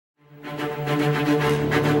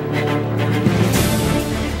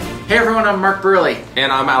Hey everyone, I'm Mark Burley.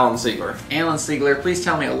 And I'm Alan Siegler. Alan Siegler, please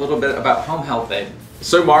tell me a little bit about Home Health Aide.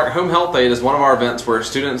 So Mark, Home Health Aide is one of our events where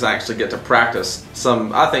students actually get to practice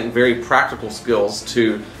some, I think, very practical skills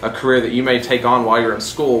to a career that you may take on while you're in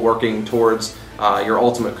school working towards your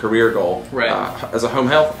ultimate career goal as a home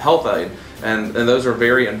health aide. And those are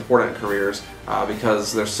very important careers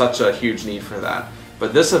because there's such a huge need for that.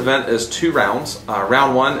 But this event is 2 rounds.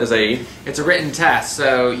 Round 1 is It's a written test,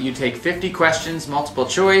 so you take 50 questions, multiple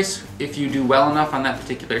choice. If you do well enough on that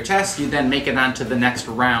particular test, you then make it on to the next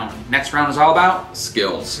round. Next round is all about?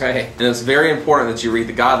 skills. Right. And it's very important that you read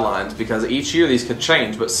the guidelines because each year these could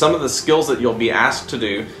change, but some of the skills that you'll be asked to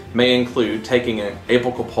do may include taking an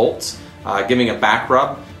apical pulse, giving a back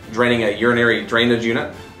rub, draining a urinary drainage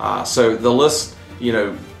unit. So the list,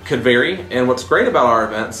 could vary, and what's great about our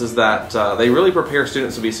events is that they really prepare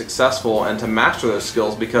students to be successful and to master those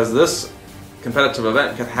skills, because this competitive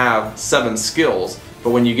event could have 7 skills, but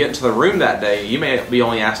when you get into the room that day you may be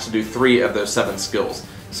only asked to do 3 of those 7 skills.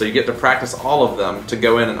 So you get to practice all of them to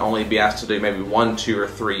go in and only be asked to do maybe 1, 2, or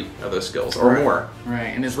 3 of those skills or more. Right,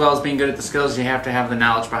 and as well as being good at the skills, you have to have the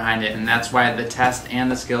knowledge behind it, and that's why the test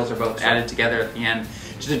and the skills are both added together at the end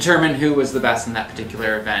to determine who was the best in that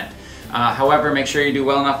particular event. However, make sure you do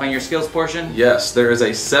well enough on your skills portion. Yes, there is a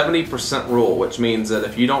 70% rule, which means that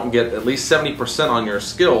if you don't get at least 70% on your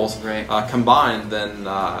skills combined, then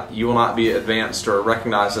you will not be advanced or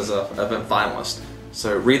recognized as an event finalist.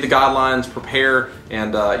 So read the guidelines, prepare,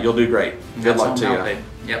 and you'll do great. Good luck to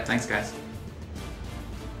you. Yep, thanks guys.